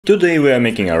Today we are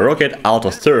making a rocket out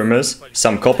of thermos,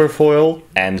 some copper foil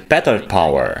and petard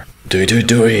power. Do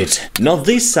it! Not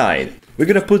this side! We're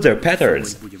gonna put their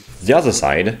petards. The other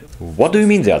side? What do you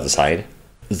mean the other side?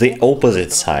 The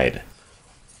opposite side.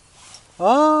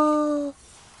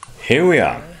 Here we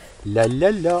are.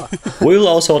 We'll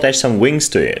also attach some wings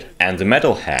to it and the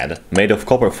metal head made of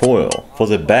copper foil for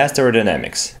the best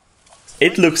aerodynamics.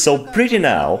 It looks so pretty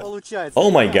now!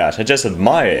 Oh my gosh, I just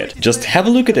admire it! Just have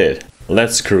a look at it!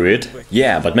 Let's screw it.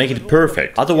 Yeah, but make it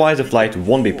perfect, otherwise the flight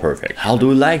won't be perfect. How do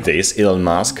you like this, Elon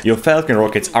Musk? Your Falcon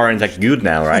rockets aren't that good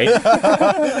now, right?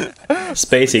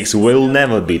 SpaceX will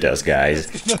never beat us, guys.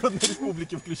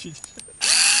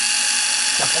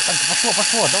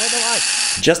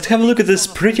 Just have a look at this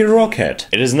pretty rocket.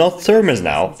 It is not thermos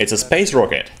now, it's a space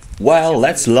rocket. Well,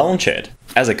 let's launch it.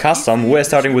 As a custom, we're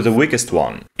starting with the weakest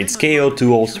one. It's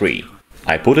KO203.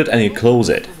 I put it and you close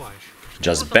it.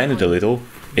 Just bend it a little.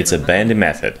 It's a bendy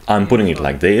method. I'm putting it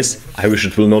like this. I wish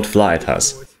it will not fly at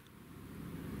us.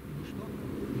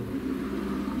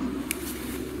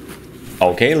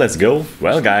 Okay, let's go.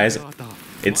 Well, guys,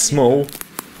 it's small,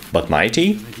 but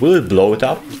mighty. Will it blow it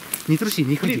up?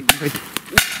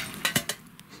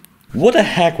 What the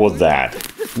heck was that?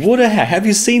 What the heck? Have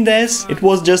you seen this? It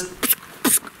was just...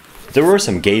 There were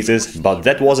some gases, but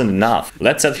that wasn't enough.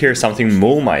 Let's add here something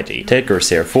more mighty. Take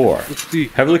Corsair 4.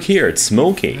 Have a look here, it's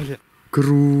smoky.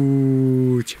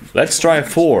 Let's try a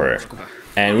 4.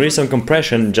 And we need some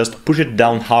compression, just push it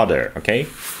down harder, okay?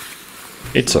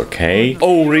 It's okay.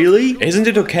 Oh, really? Isn't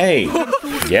it okay?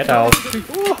 Get out.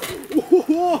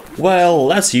 Well,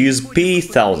 let's use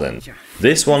P1000.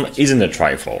 This one isn't a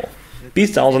trifle.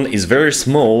 P1000 is very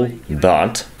small,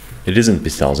 but... It isn't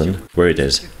P1000. Where it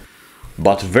is?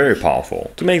 But very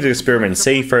powerful. To make the experiment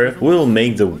safer, we'll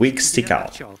make the wick stick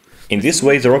out. In this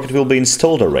way the rocket will be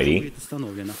installed already.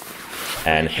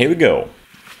 And here we go.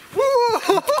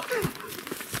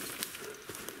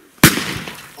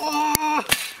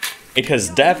 It has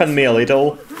deafened me a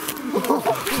little.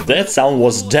 That sound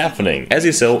was deafening. As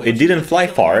you saw, it didn't fly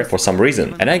far for some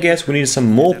reason. And I guess we need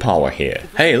some more power here.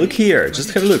 Hey, look here,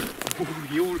 just have a look.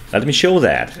 Let me show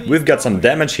that. We've got some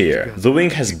damage here. The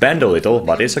wing has bent a little,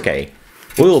 but it's okay.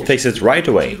 We'll fix it right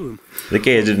away. The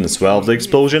case didn't swell the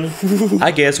explosion.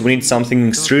 I guess we need something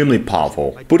extremely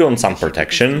powerful. Put on some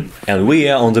protection. And we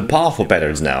are on the powerful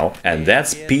patterns now. And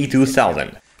that's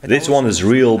P2000. This one is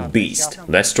real beast.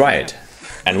 Let's try it.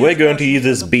 And we're going to use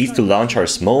this beast to launch our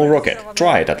small rocket.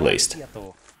 Try it at least.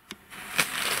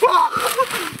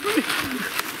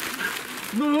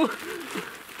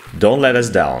 Don't let us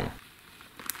down.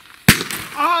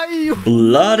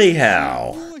 Bloody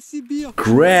hell!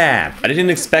 Crap! I didn't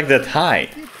expect that high.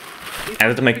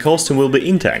 And that my costume will be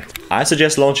intact. I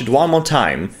suggest launch it one more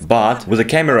time, but with a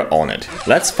camera on it.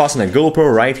 Let's fasten a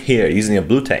GoPro right here using a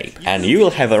blue tape. And you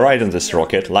will have a ride on this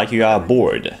rocket like you are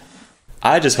aboard.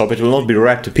 I just hope it will not be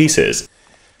wrecked to pieces.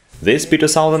 This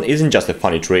P2000 isn't just a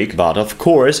funny trick, but of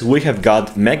course we have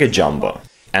got Mega Jumbo.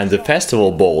 And the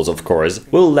festival balls, of course,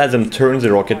 will let them turn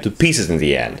the rocket to pieces in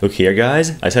the end. Look here,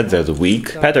 guys, I said there's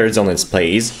weak, patterns on its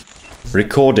place.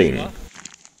 Recording.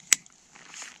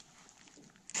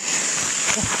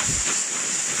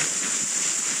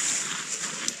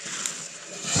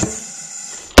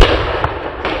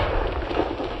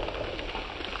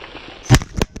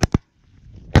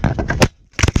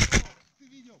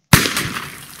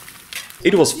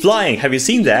 It was flying, have you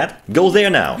seen that? Go there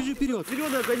now.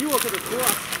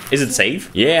 Is it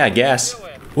safe? Yeah, I guess.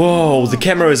 Whoa, the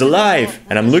camera is alive!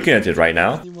 And I'm looking at it right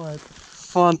now.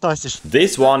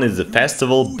 This one is the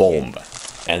festival bomb.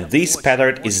 And this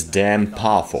petard is damn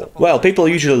powerful. Well, people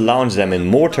usually launch them in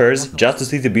mortars just to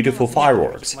see the beautiful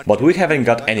fireworks. But we haven't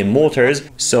got any mortars,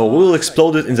 so we'll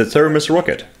explode it in the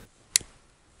Thermos-Rocket.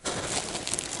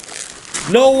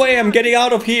 No way, I'm getting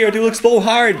out of here, it will explode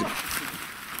hard!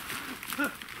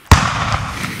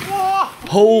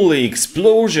 Holy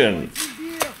explosion!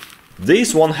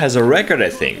 This one has a record, I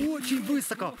think.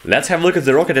 Let's have a look at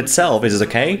the rocket itself, is it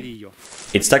okay?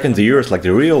 It's stuck in the earth like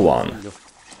the real one.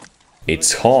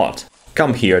 It's hot.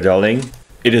 Come here, darling.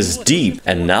 It is deep,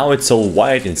 and now it's all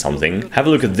white in something. Have a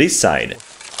look at this side.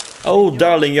 Oh,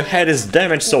 darling, your head is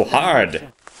damaged so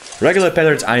hard. Regular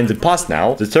petards are in the past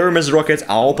now. The Thermos rockets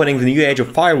are opening the new age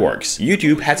of fireworks.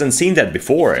 YouTube hasn't seen that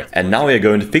before, and now we are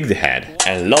going to fix the head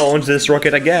and launch this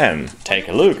rocket again. Take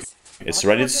a look. It's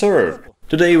ready to serve.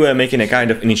 Today we are making a kind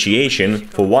of initiation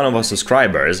for one of our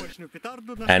subscribers,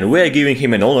 and we are giving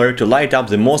him an honor to light up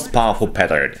the most powerful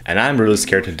petard. And I'm really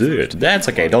scared to do it. That's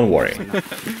okay, don't worry.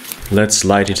 Let's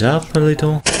light it up a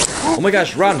little. Oh my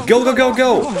gosh, run! Go, go, go,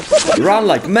 go! Run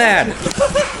like mad!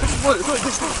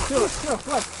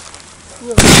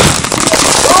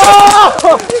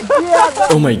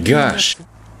 Oh my gosh!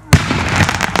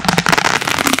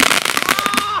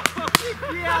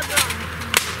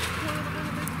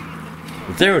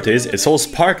 There it is, it's all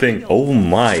sparkling. Oh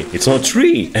my, it's on a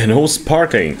tree and all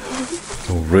sparkling.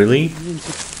 Oh really?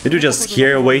 Did you just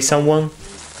scare away someone?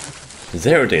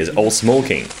 There it is, all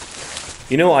smoking.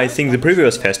 You know, I think the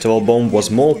previous festival bomb was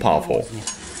more powerful.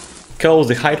 Cause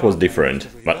the height was different.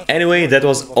 But anyway, that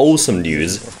was awesome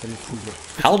news.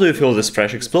 How do you feel this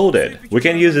fresh exploded? We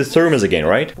can use the thermos again,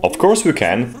 right? Of course we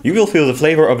can. You will feel the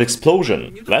flavor of the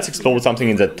explosion. Let's explode something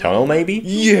in that tunnel, maybe?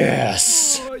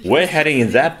 Yes! We're heading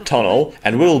in that tunnel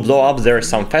and we'll blow up there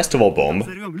some festival bomb.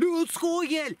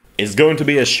 It's going to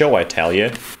be a show, I tell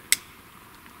you.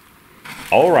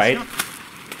 Alright.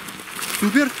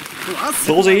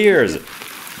 Close your ears.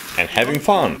 And having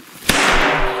fun.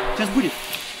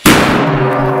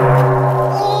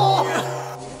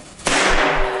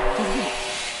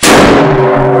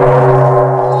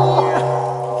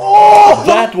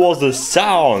 That was the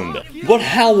sound! What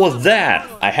hell was that?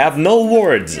 I have no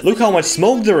words. Look how much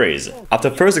smoke there is. After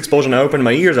the first explosion I opened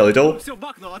my ears a little.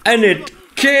 And it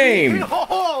came!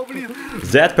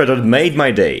 That pattern made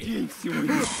my day.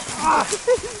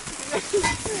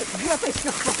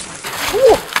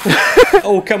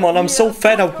 Oh come on, I'm so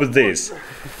fed up with this.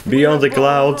 Beyond the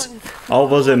clouds,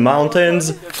 over the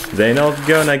mountains, they're not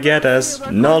gonna get us,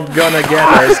 not gonna get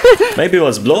us. Maybe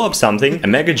let's blow up something, a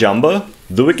mega jumbo.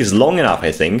 The wick is long enough,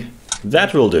 I think.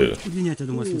 That will do.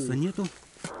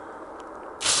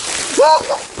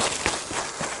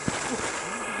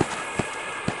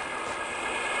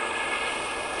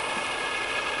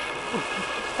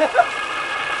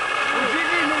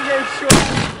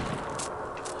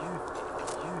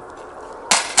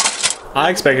 I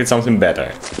expected something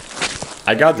better.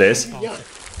 I got this.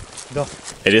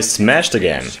 It is smashed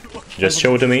again. Just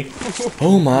show it to me.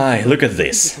 Oh my, look at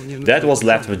this. That was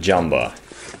left with Jumbo.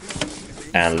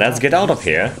 And let's get out of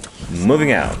here.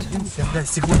 Moving out.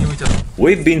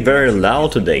 We've been very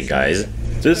loud today, guys.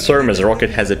 This Thermos-Rocket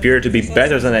has appeared to be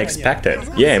better than I expected.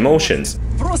 Yeah, emotions.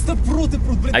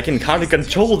 I can hardly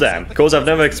control them, because I've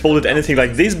never exploded anything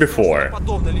like this before.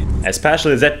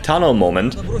 Especially that tunnel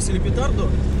moment.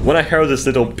 When I heard this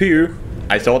little pew,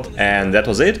 I thought, and that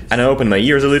was it? And I opened my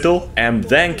ears a little, and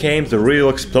then came the real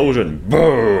explosion.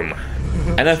 Boom!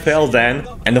 And I felt then,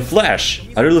 and the flash.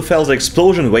 I really felt the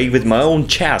explosion wave with my own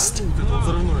chest.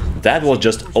 That was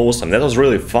just awesome, that was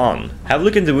really fun. Have a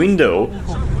look in the window.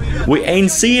 We ain't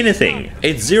see anything.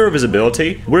 It's zero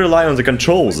visibility. We rely on the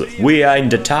controls. We are in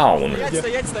the town.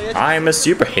 I'm a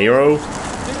superhero.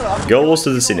 Goes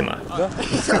to the cinema.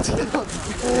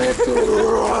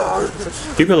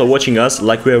 People are watching us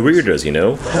like we're weirdos, you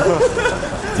know?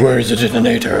 Where is the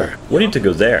detonator? We need to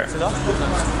go there.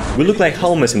 We look like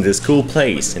homeless in this cool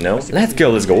place, you know? Let's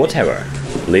go, whatever.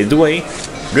 Lead the way.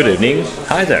 Good evening.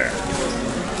 Hi there.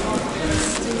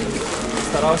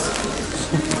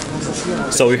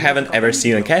 So you haven't ever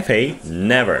seen a cafe?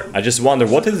 Never. I just wonder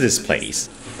what is this place?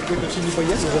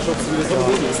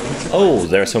 Oh,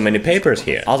 there are so many papers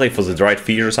here. Are they for the dried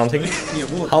fish or something?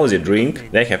 How is your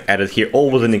drink? They have added here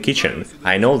all within the kitchen.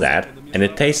 I know that. And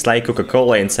it tastes like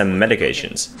Coca-Cola and some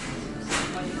medications.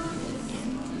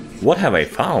 What have I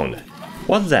found?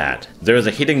 What's that? There's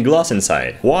a hidden glass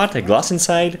inside. What? A glass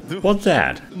inside? What's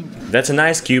that? That's an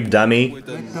ice cube, dummy.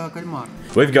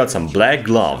 We've got some black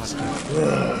gloves.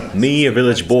 Me, a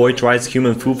village boy, tries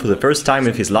human food for the first time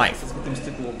in his life.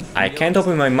 I can't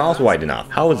open my mouth wide enough.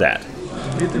 How is that?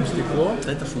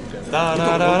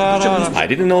 I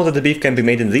didn't know that the beef can be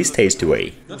made in this tasty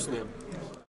way.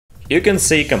 You can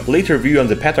see a complete review on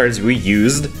the petards we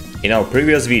used in our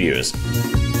previous videos.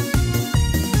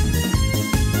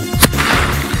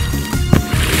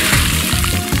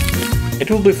 It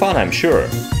will be fun, I'm sure.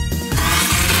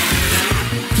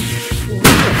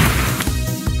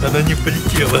 Она не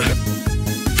полетела.